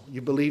gospel.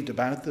 You believed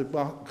about the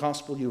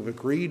gospel, you've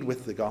agreed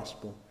with the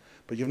gospel,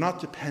 but you've not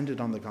depended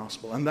on the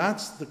gospel. And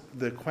that's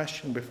the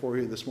question before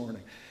you this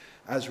morning.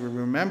 As we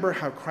remember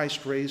how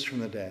Christ raised from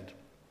the dead,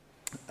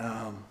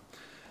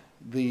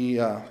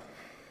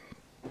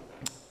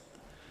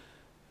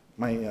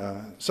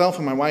 myself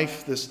and my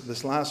wife,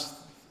 this last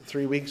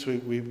 3 weeks,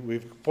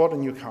 we've bought a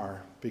new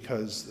car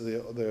because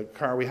the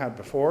car we had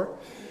before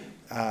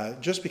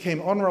just became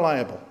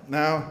unreliable.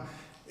 Now,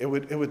 it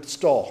would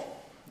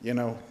stall,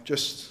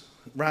 just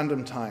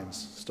random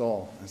times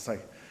stall. It's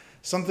like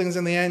something's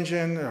in the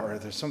engine, or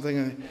there's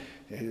something,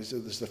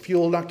 is the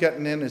fuel not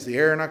getting in, is the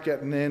air not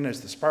getting in,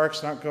 is the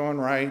sparks not going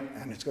right,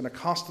 and it's going to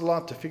cost a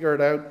lot to figure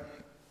it out.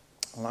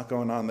 A lot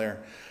going on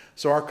there.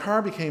 So our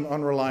car became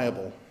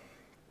unreliable.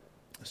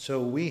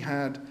 So we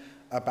had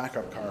a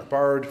backup car,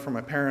 borrowed from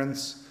my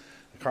parents,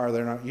 a car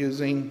they're not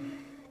using,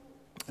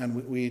 and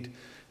we'd,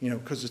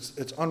 because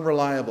it's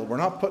unreliable. We're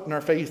not putting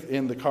our faith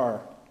in the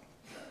car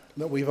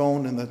that we've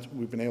owned and that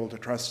we've been able to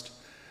trust,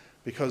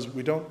 because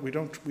we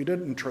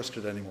didn't trust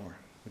it anymore.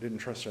 We didn't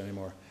trust it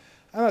anymore,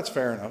 and that's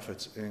fair enough.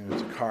 It's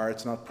a car.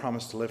 It's not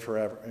promised to live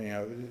forever.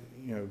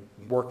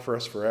 Work for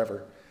us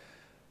forever.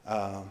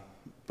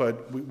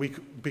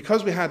 But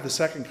because we had the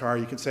second car,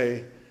 you can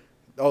say,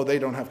 oh, they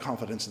don't have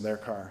confidence in their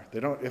car.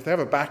 If they have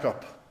a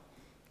backup,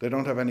 they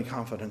don't have any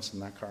confidence in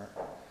that car.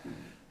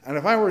 And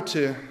if I were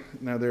to,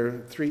 now there are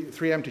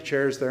three empty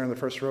chairs there in the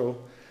first row.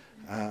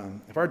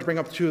 If I were to bring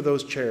up two of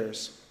those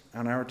chairs,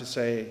 and I were to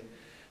say,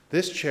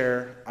 this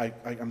chair,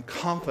 I'm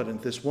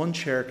confident this one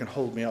chair can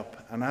hold me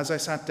up. And as I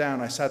sat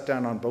down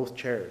on both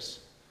chairs.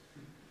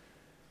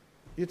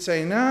 You'd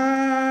say, no,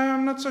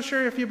 I'm not so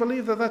sure if you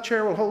believe that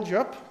chair will hold you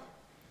up.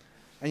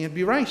 And you'd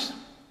be right,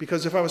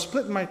 because if I was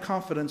splitting my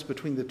confidence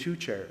between the two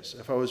chairs,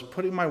 if I was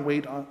putting my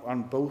weight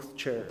on both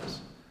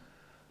chairs,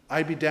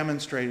 I'd be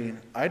demonstrating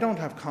I don't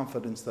have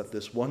confidence that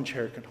this one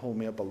chair can hold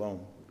me up alone.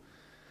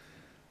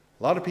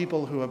 A lot of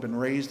people who have been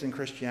raised in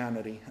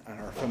Christianity and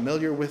are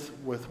familiar with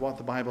what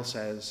the Bible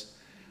says,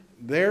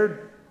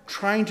 they're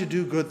trying to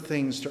do good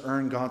things to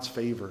earn God's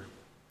favor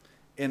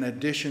in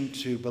addition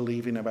to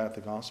believing about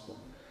the gospel.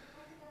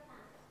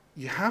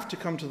 You have to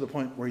come to the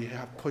point where you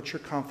have put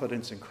your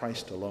confidence in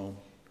Christ alone.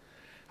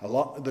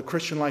 The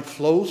Christian life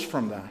flows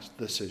from that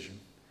decision.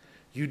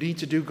 You need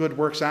to do good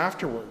works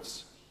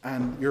afterwards,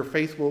 and your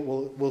faith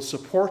will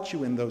support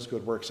you in those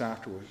good works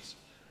afterwards.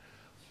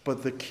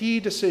 But the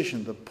key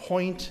decision, the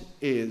point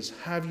is,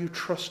 have you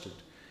trusted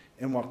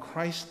in what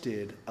Christ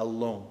did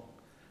alone?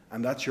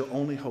 And that's your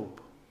only hope.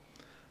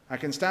 I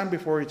can stand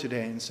before you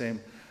today and say,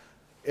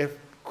 if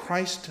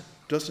Christ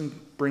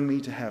doesn't bring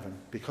me to heaven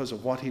because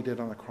of what he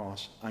did on the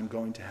cross, I'm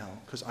going to hell,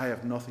 because I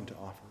have nothing to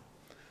offer.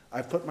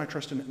 I've put my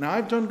trust in it. Now,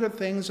 I've done good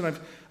things, and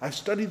I've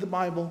studied the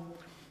Bible,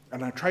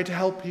 and I've tried to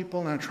help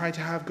people, and I've tried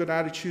to have good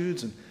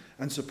attitudes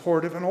and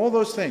supportive, and all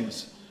those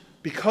things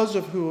because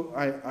of who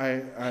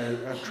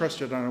I've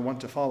trusted and I want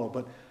to follow.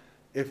 But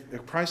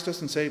if Christ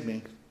doesn't save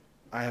me,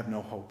 I have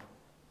no hope.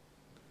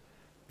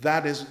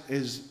 That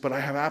but I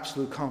have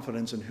absolute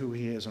confidence in who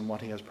he is and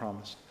what he has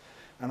promised.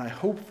 And I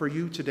hope for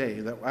you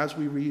today that as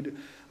we read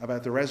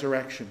about the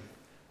resurrection,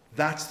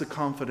 that's the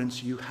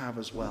confidence you have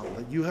as well,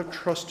 that you have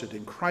trusted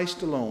in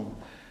Christ alone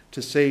to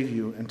save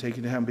you and take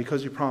you to heaven,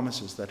 because he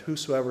promises that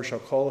whosoever shall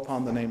call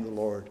upon the name of the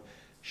Lord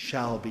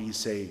shall be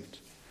saved.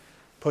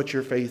 Put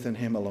your faith in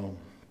him alone.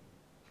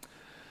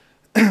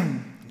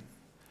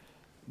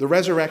 The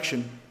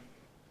resurrection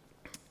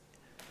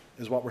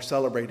is what we're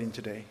celebrating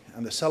today,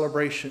 and the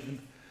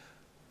celebration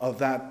of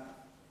that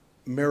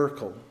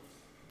miracle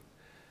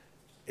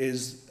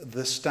is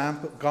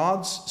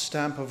God's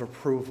stamp of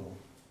approval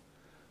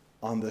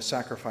on the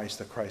sacrifice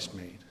that Christ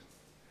made.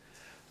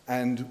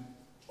 And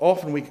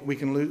often we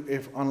can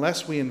lose,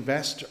 unless we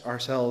invest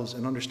ourselves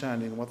in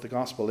understanding what the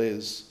gospel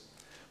is,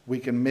 we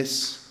can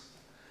miss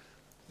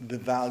the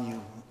value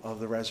of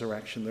the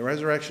resurrection. The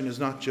resurrection is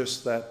not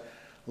just that,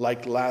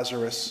 like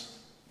Lazarus,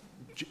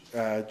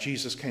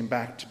 Jesus came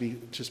back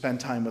to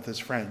spend time with his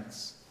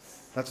friends.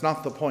 That's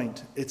not the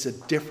point. It's a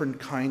different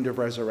kind of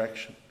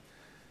resurrection.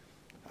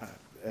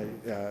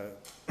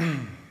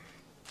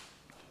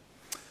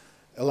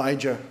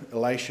 Elisha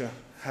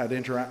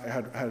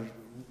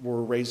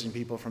were raising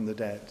people from the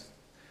dead.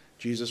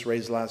 Jesus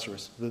raised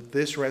Lazarus.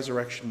 This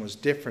resurrection was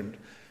different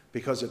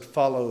because it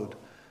followed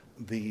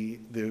the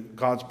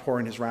God's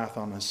pouring his wrath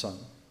on his son.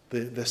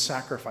 The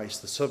sacrifice,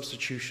 the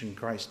substitution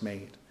Christ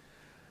made.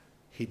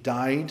 He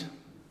died,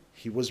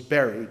 he was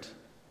buried,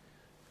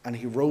 and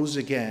he rose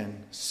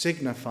again,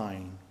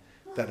 signifying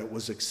that it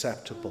was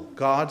acceptable.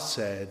 God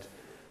said,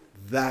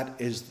 that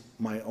is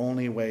my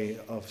only way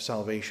of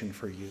salvation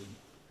for you.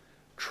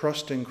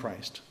 Trust in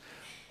Christ.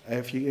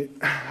 If you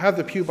have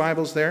the Pew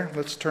Bibles there,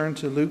 let's turn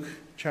to Luke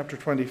chapter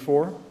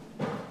 24.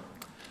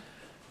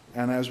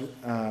 And as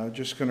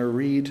just going to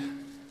read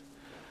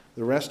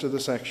the rest of the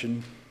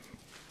section.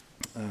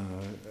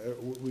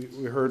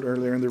 We heard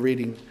earlier in the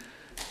reading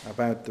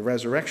about the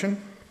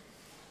resurrection.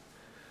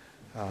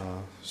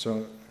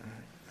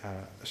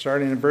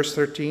 Starting in verse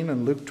 13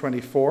 in Luke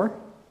 24,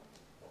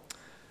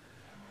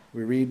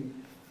 we read,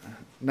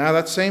 "Now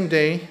that same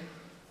day,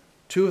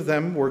 two of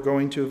them were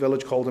going to a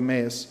village called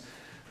Emmaus,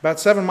 about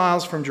 7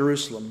 miles from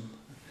Jerusalem.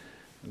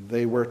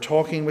 They were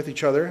talking with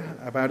each other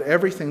about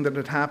everything that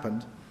had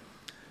happened.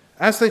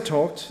 As they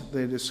talked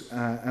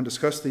and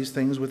discussed these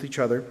things with each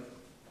other,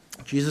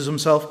 Jesus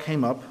himself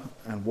came up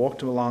and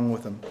walked along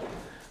with them,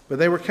 but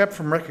they were kept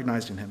from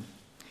recognizing him.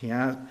 He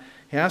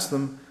asked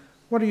them,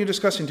 "What are you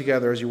discussing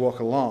together as you walk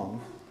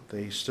along?"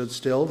 They stood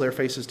still, their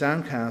faces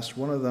downcast.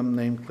 One of them,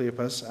 named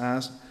Cleopas,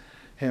 asked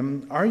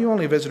him, "Are you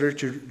only a visitor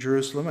to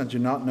Jerusalem and do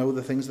not know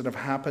the things that have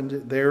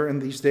happened there in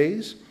these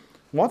days?"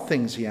 "What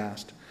things?" he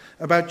asked.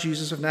 "About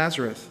Jesus of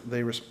Nazareth,"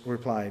 they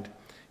replied.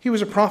 "He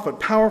was a prophet,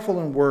 powerful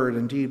in word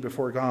and deed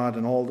before God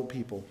and all the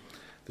people.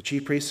 The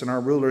chief priests and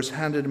our rulers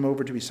handed him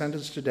over to be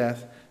sentenced to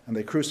death, and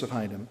they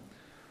crucified him.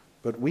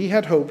 But we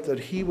had hoped that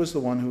he was the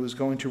one who was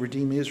going to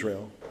redeem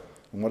Israel.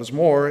 And what is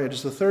more, it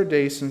is the third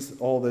day since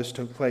all this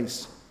took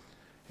place.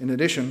 In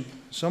addition,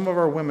 some of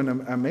our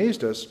women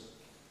amazed us.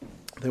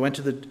 They went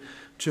to the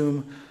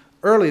tomb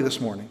early this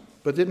morning,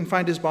 but didn't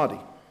find his body.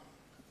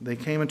 They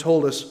came and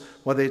told us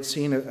what they had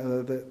seen,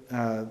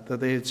 that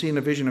they had seen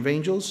a vision of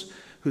angels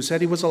who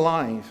said he was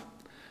alive.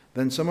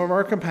 Then some of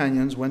our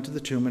companions went to the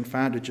tomb and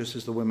found it just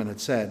as the women had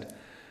said,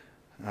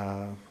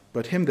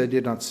 but him they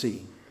did not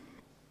see."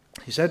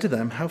 He said to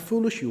them, "How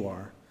foolish you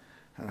are,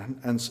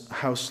 and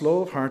how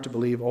slow of heart to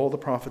believe all the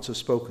prophets have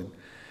spoken.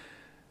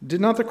 Did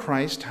not the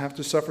Christ have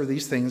to suffer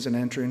these things and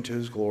enter into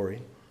his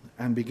glory?"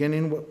 And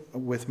beginning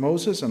with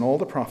Moses and all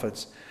the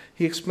prophets,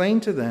 he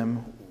explained to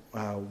them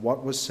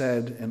what was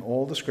said in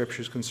all the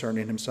scriptures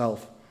concerning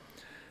himself.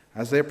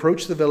 As they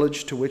approached the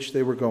village to which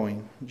they were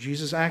going,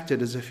 Jesus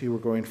acted as if he were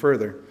going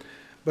further.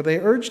 But they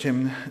urged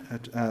him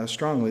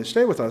strongly,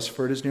 "Stay with us,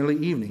 for it is nearly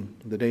evening.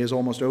 The day is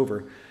almost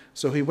over."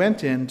 So he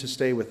went in to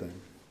stay with them.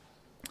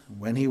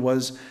 When he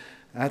was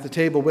at the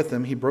table with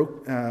them, he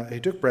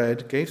took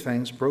bread, gave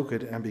thanks, broke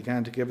it, and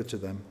began to give it to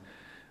them.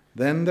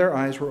 Then their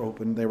eyes were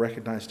opened, they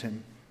recognized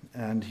him,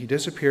 and he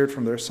disappeared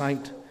from their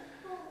sight.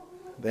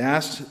 They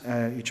asked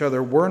each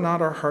other, "Were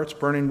not our hearts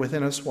burning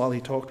within us while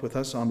he talked with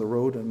us on the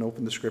road and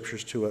opened the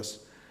scriptures to us?"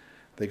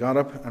 They got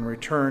up and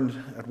returned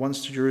at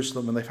once to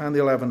Jerusalem, and they found the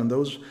 11 and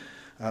those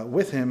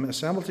with him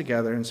assembled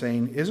together and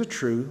saying, "Is it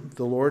true?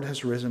 The Lord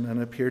has risen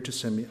and appeared to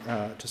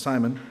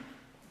Simon."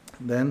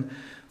 Then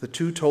the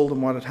two told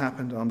him what had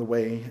happened on the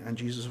way and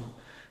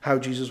how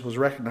Jesus was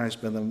recognized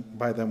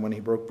by them when he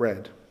broke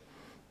bread.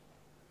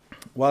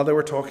 While they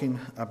were talking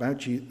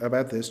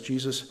about this,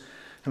 Jesus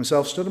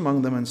himself stood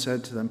among them and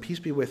said to them, "Peace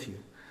be with you."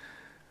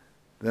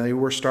 They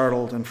were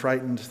startled and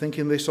frightened,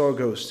 thinking they saw a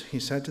ghost. He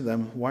said to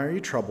them, "Why are you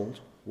troubled?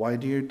 Why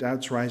do your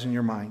doubts rise in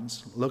your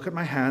minds? Look at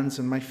my hands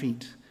and my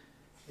feet.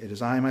 It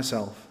is I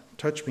myself.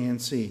 Touch me and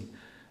see.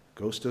 A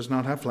ghost does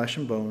not have flesh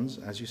and bones,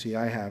 as you see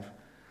I have."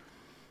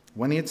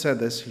 When he had said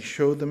this, he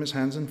showed them his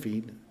hands and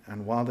feet,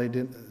 and while they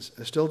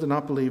still did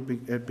not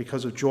believe it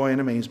because of joy and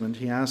amazement,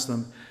 he asked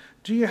them,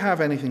 "Do you have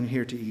anything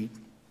here to eat?"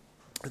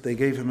 They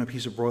gave him a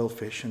piece of broiled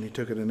fish, and he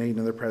took it and ate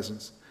in their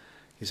presence.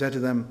 He said to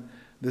them,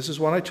 "This is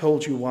what I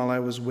told you while I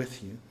was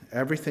with you.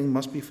 Everything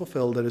must be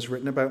fulfilled that is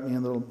written about me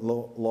in the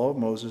law of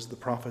Moses, the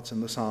prophets,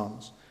 and the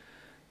Psalms."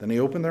 Then he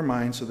opened their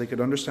minds so they could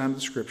understand the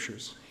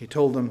scriptures. He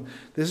told them,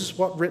 "This is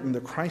what written,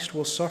 the Christ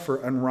will suffer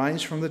and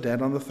rise from the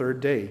dead on the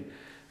third day,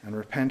 and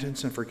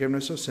repentance and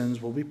forgiveness of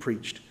sins will be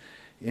preached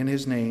in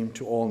his name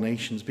to all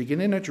nations,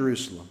 beginning at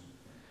Jerusalem.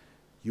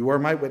 You are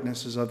my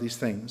witnesses of these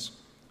things.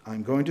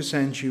 I'm going to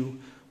send you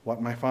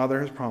what my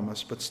Father has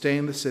promised, but stay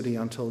in the city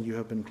until you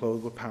have been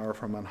clothed with power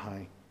from on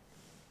high."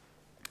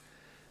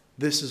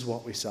 This is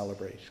what we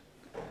celebrate.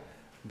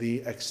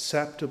 The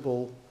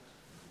acceptable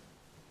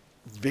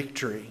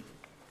victory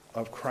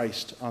of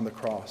Christ on the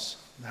cross.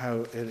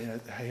 How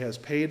he has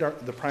paid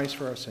the price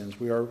for our sins.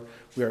 We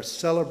are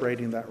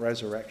celebrating that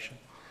resurrection.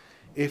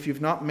 If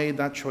you've not made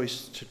that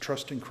choice to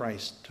trust in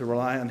Christ, to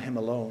rely on him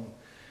alone,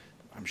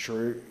 I'm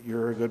sure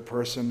you're a good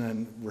person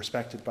and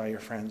respected by your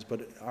friends,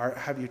 but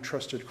have you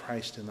trusted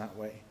Christ in that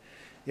way?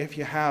 If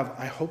you have,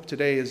 I hope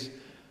today is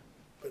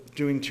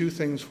doing two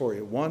things for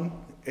you. One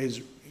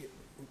is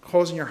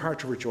causing your heart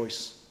to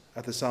rejoice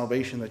at the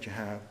salvation that you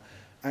have.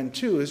 And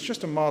two is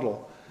just a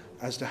model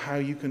as to how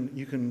you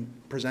can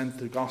present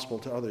the gospel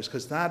to others,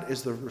 because that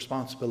is the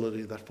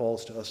responsibility that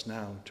falls to us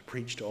now, to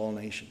preach to all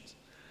nations.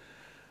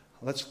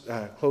 Let's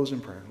close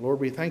in prayer.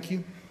 Lord, we thank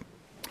you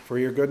for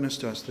your goodness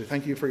to us. We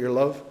thank you for your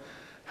love,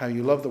 how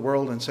you love the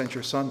world and sent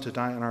your Son to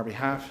die on our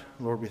behalf.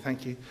 Lord, we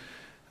thank you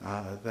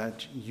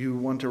that you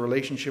want a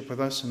relationship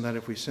with us, and that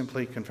if we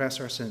simply confess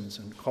our sins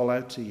and call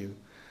out to you,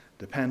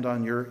 depend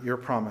on your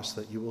promise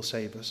that you will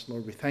save us.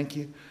 Lord, we thank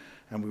you,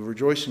 and we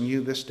rejoice in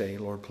you this day.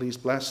 Lord, please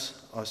bless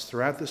us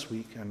throughout this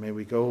week, and may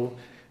we go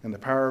in the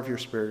power of your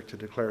Spirit to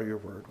declare your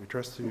word. We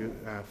trust you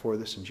for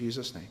this in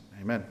Jesus' name.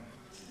 Amen.